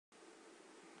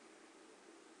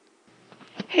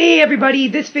Hey everybody,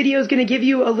 this video is going to give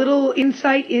you a little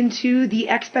insight into the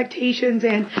expectations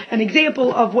and an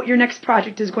example of what your next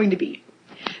project is going to be.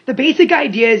 The basic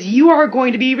idea is you are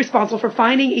going to be responsible for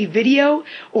finding a video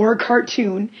or a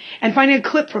cartoon and finding a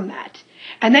clip from that,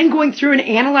 and then going through and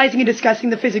analyzing and discussing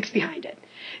the physics behind it.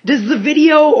 Does the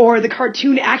video or the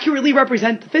cartoon accurately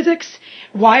represent the physics?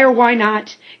 Why or why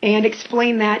not? And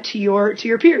explain that to your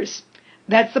peers.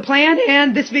 That's the plan,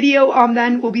 and this video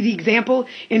then will be the example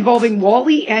involving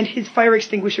WALL-E and his fire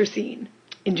extinguisher scene.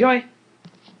 Enjoy!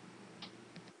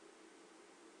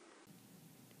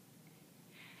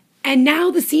 And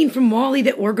now the scene from WALL-E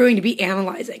that we're going to be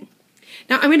analyzing.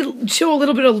 Now I'm going to show a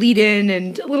little bit of lead-in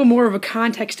and a little more of a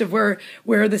context of where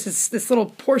this little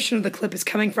portion of the clip is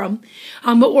coming from.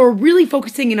 But what we're really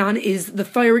focusing in on is the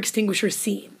fire extinguisher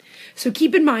scene. So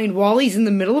keep in mind, WALL-E's in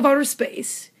the middle of outer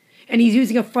space, and he's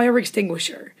using a fire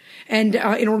extinguisher and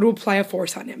in order to apply a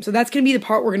force on him. So that's going to be the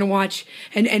part we're going to watch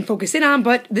and focus in on,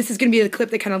 but this is going to be the clip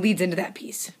that kind of leads into that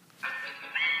piece.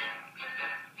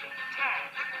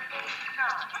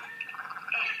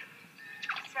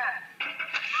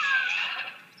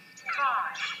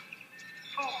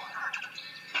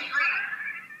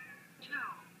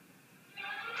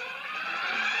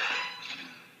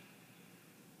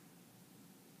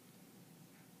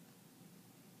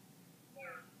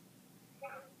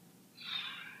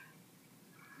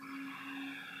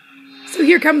 So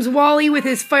here comes WALL-E with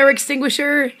his fire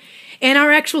extinguisher, and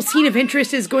our actual scene of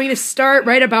interest is going to start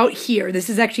right about here. This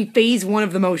is actually phase 1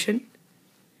 of the motion.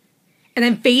 And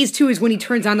then phase 2 is when he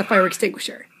turns on the fire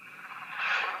extinguisher.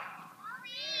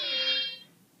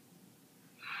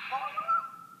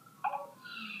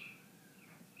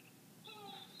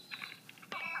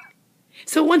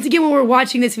 So once again, when we're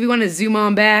watching this, if we want to zoom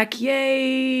on back,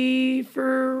 yay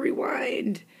for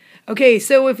rewind. Okay,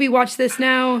 so if we watch this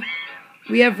now,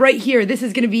 we have right here, this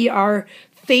is going to be our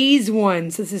phase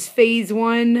 1. So this is phase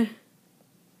 1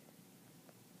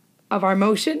 of our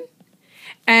motion.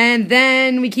 And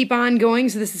then we keep on going.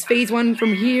 So this is phase 1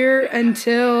 from here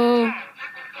until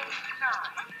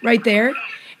right there.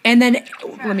 And then,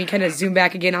 let me kind of zoom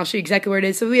back again. I'll show you exactly where it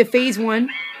is. So we have phase 1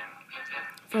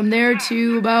 from there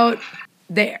to about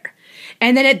there.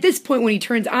 And then at this point, when he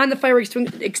turns on the fire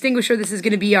extinguisher, this is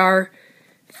going to be our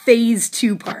phase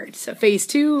 2 part. So phase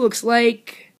 2 looks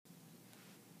like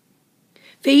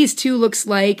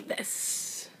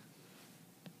this.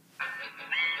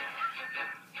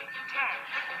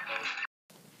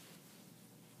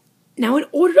 Now, in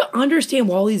order to understand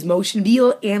WALL-E's motion, be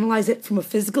able to analyze it from a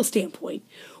physical standpoint,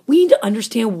 we need to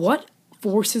understand what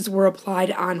forces were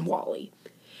applied on WALL-E.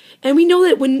 And we know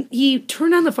that when he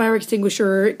turned on the fire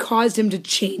extinguisher, it caused him to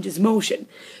change his motion.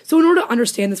 So in order to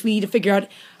understand this, we need to figure out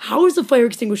how does the fire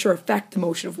extinguisher affect the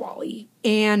motion of WALL-E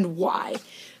and why.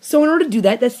 So in order to do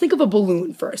that, let's think of a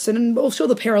balloon first, and then we'll show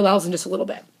the parallels in just a little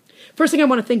bit. First thing I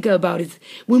want to think about is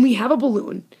when we have a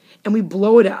balloon and we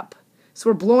blow it up.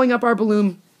 So we're blowing up our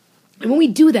balloon, and when we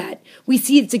do that, we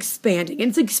see it's expanding. And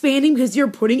it's expanding because you're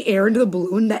putting air into the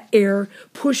balloon. That air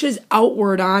pushes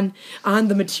outward on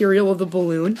the material of the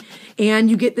balloon, and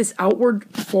you get this outward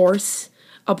force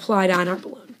applied on our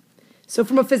balloon. So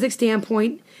from a physics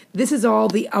standpoint, this is all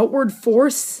the outward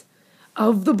force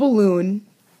of the balloon.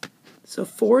 So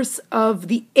force of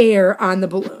the air on the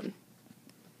balloon.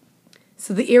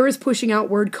 So the air is pushing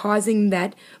outward, causing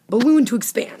that balloon to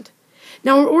expand.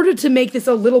 Now, in order to make this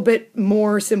a little bit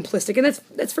more simplistic, and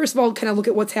let's first of all kind of look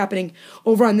at what's happening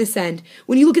over on this end.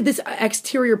 When you look at this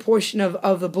exterior portion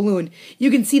of the balloon,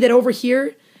 you can see that over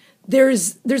here,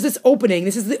 there's this opening.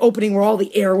 This is the opening where all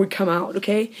the air would come out,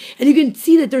 okay? And you can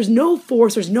see that there's no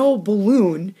force, there's no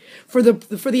balloon for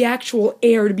the actual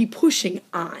air to be pushing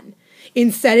on.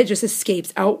 Instead, it just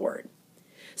escapes outward.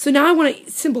 So now I want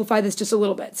to simplify this just a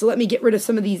little bit. So let me get rid of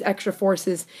some of these extra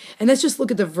forces, and let's just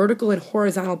look at the vertical and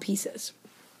horizontal pieces.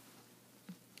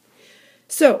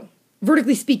 So,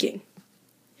 vertically speaking,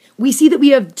 we see that we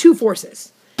have two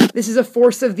forces. This is a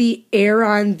force of the air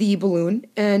on the balloon,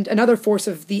 and another force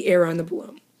of the air on the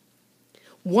balloon.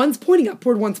 One's pointing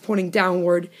upward, one's pointing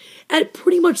downward, at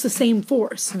pretty much the same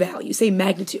force value, same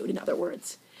magnitude, in other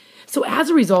words. So as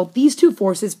a result, these two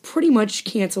forces pretty much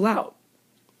cancel out.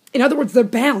 In other words, they're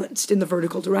balanced in the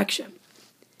vertical direction.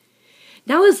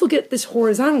 Now let's look at this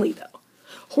horizontally, though.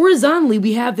 Horizontally,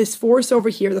 we have this force over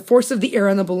here, the force of the air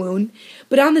on the balloon,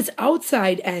 but on this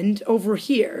outside end over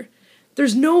here,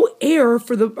 there's no air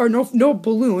no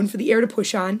balloon for the air to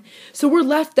push on, so we're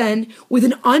left then with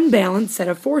an unbalanced set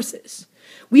of forces.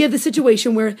 We have the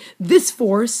situation where this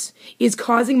force is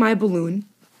causing my balloon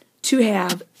to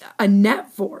have a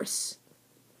net force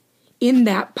in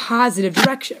that positive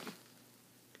direction.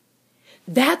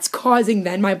 That's causing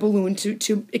then my balloon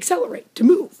to accelerate, to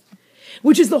move,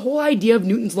 which is the whole idea of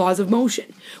Newton's laws of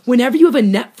motion. Whenever you have a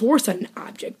net force on an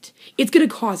object, it's going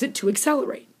to cause it to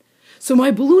accelerate. So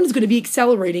my balloon is going to be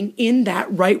accelerating in that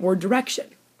rightward direction.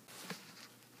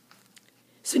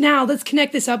 So now let's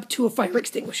connect this up to a fire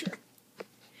extinguisher.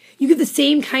 You get the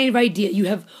same kind of idea. You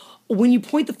have, when you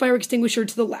point the fire extinguisher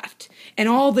to the left, and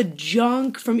all the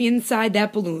junk from inside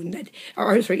that balloon,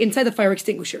 inside the fire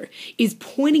extinguisher, is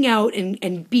pointing out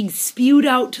and being spewed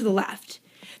out to the left.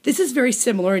 This is very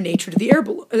similar in nature to the air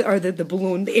balloon, or the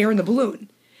balloon, the air in the balloon.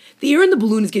 The air in the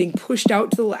balloon is getting pushed out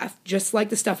to the left, just like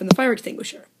the stuff in the fire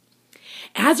extinguisher.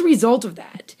 As a result of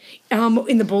that,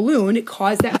 in the balloon, it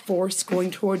caused that force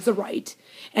going towards the right,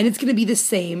 and it's going to be the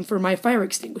same for my fire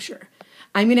extinguisher.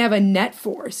 I'm going to have a net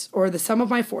force, or the sum of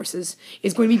my forces,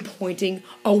 is going to be pointing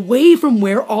away from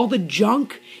where all the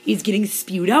junk is getting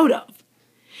spewed out of.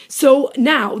 So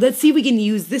now, let's see if we can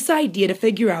use this idea to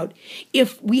figure out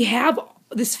if we have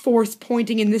this force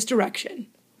pointing in this direction,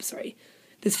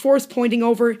 this force pointing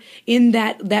over in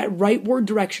that rightward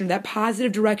direction, that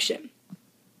positive direction.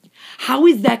 How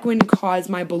is that going to cause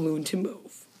my balloon to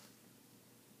move?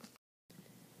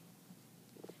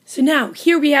 So now,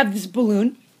 here we have this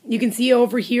balloon. You can see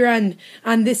over here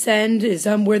on this end is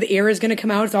where the air is going to come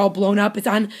out. It's all blown up. It's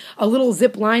on a little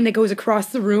zip line that goes across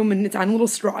the room, and it's on a little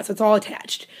straw, so it's all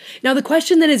attached. Now the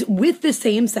question then is, with the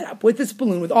same setup, with this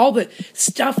balloon, with all the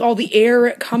stuff, all the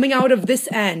air coming out of this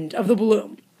end of the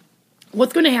balloon,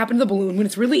 what's going to happen to the balloon when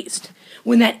it's released?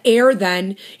 When that air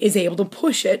then is able to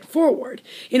push it forward?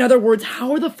 In other words,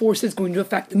 how are the forces going to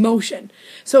affect the motion?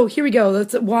 So here we go.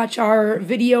 Let's watch our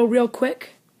video real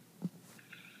quick.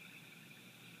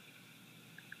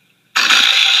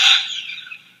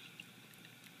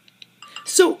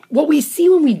 So what we see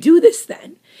when we do this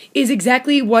then is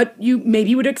exactly what you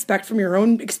maybe would expect from your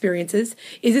own experiences,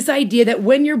 is this idea that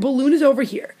when your balloon is over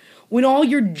here, when all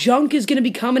your junk is going to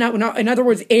be coming out, in other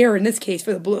words, air in this case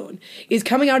for the balloon, is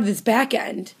coming out of this back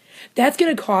end, that's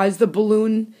going to cause the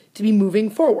balloon to be moving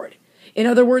forward. In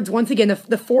other words, once again,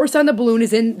 the force on the balloon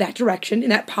is in that direction, in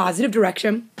that positive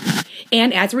direction,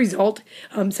 and as a result,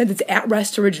 since it's at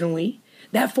rest originally,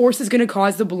 that force is going to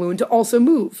cause the balloon to also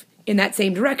move in that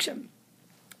same direction.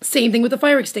 Same thing with the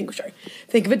fire extinguisher.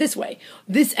 Think of it this way.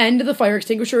 This end of the fire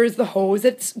extinguisher is the hose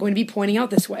that's going to be pointing out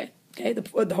this way. Okay, the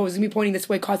hose is going to be pointing this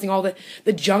way, causing all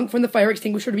the junk from the fire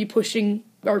extinguisher to be pushing,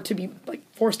 or to be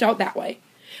forced out that way.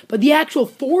 But the actual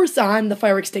force on the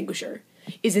fire extinguisher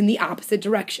is in the opposite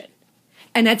direction.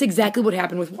 And that's exactly what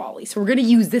happened with WALL-E. So we're going to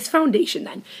use this foundation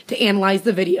then to analyze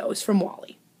the videos from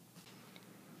WALL-E.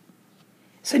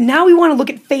 So now we want to look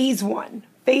at phase one.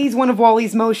 Phase one of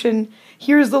WALL-E's motion.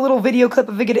 Here's the little video clip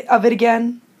of it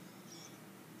again.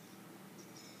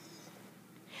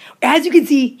 As you can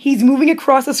see, he's moving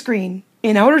across a screen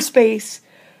in outer space.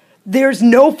 There's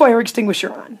no fire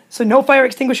extinguisher on. So no fire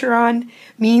extinguisher on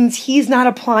means he's not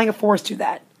applying a force to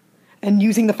that and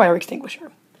using the fire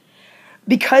extinguisher.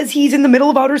 Because he's in the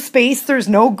middle of outer space, there's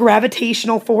no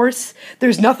gravitational force.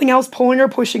 There's nothing else pulling or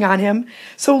pushing on him.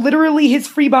 So literally his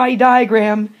free body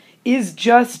diagram is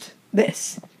just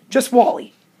this, just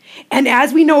WALL-E. And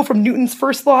as we know from Newton's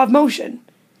first law of motion,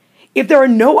 if there are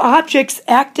no objects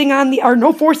acting on or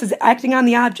no forces acting on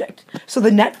the object, so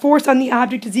the net force on the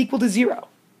object is equal to 0.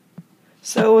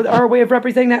 So our way of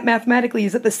representing that mathematically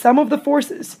is that the sum of the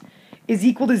forces is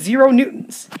equal to 0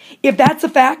 newtons. If that's a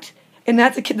fact, and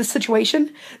that's the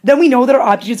situation, then we know that our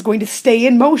object is going to stay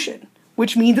in motion,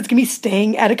 which means it's going to be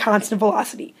staying at a constant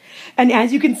velocity. And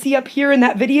as you can see up here in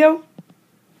that video,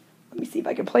 let me see if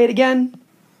I can play it again.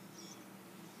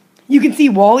 You can see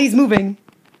WALL-E's moving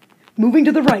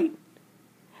to the right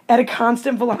at a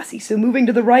constant velocity. So moving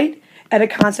to the right at a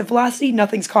constant velocity,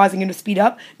 nothing's causing him to speed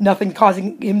up, nothing's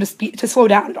causing him to slow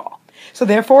down at all. So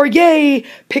therefore, yay,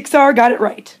 Pixar got it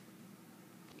right.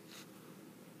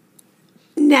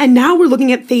 And now we're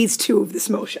looking at phase two of this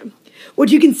motion. What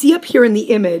you can see up here in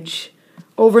the image,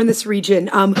 over in this region,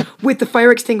 with the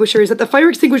fire extinguisher, is that the fire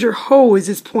extinguisher hose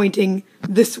is pointing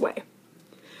this way.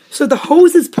 So the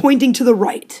hose is pointing to the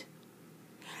right.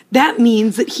 That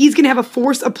means that he's going to have a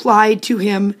force applied to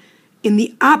him in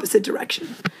the opposite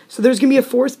direction. So there's going to be a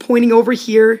force pointing over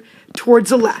here towards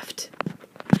the left.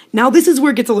 Now this is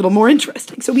where it gets a little more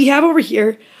interesting. So we have over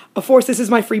here a force. This is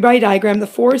my free body diagram, the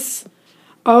force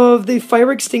of the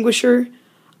fire extinguisher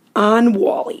on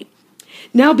WALL-E.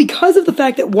 Now, because of the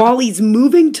fact that WALL-E's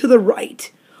moving to the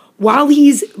right while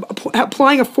he's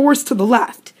applying a force to the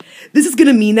left, this is going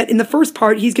to mean that in the first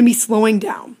part, he's going to be slowing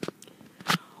down.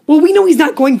 Well, we know he's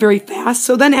not going very fast,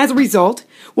 so then as a result,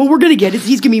 what we're going to get is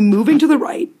he's going to be moving to the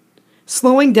right.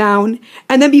 slowing down,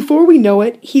 and then before we know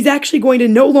it, he's actually going to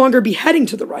no longer be heading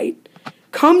to the right,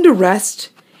 come to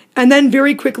rest, and then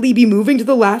very quickly be moving to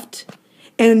the left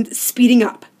and speeding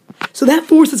up. So that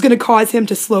force is going to cause him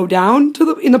to slow down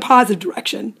in the positive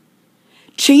direction,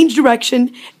 change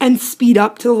direction, and speed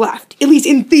up to the left. At least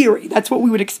in theory, that's what we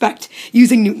would expect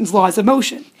using Newton's laws of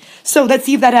motion. So let's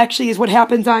see if that actually is what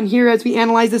happens on here as we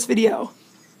analyze this video.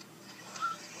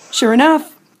 Sure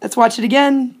enough, let's watch it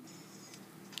again.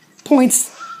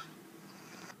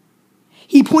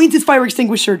 He points his fire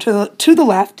extinguisher to the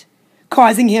left,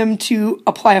 causing him to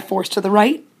apply a force to the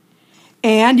right.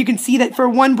 And you can see that for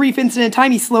one brief instant in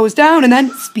time, he slows down and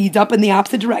then speeds up in the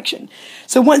opposite direction.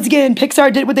 So once again,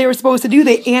 Pixar did what they were supposed to do.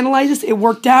 They analyzed this, it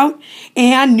worked out,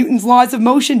 and Newton's laws of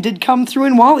motion did come through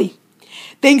in WALL-E.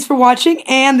 Thanks for watching,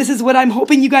 and this is what I'm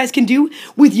hoping you guys can do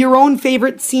with your own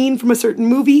favorite scene from a certain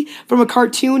movie, from a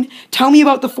cartoon. Tell me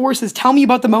about the forces, tell me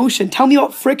about the motion, tell me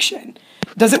about friction.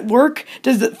 Does it work?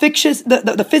 Does the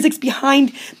physics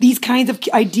behind these kinds of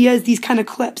ideas, these kind of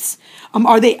clips,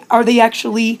 are they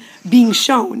actually being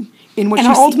shown in what you see?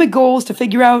 And our ultimate goal is to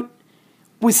figure out,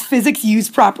 was physics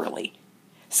used properly?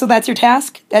 So that's your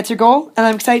task, that's your goal, and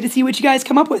I'm excited to see what you guys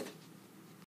come up with.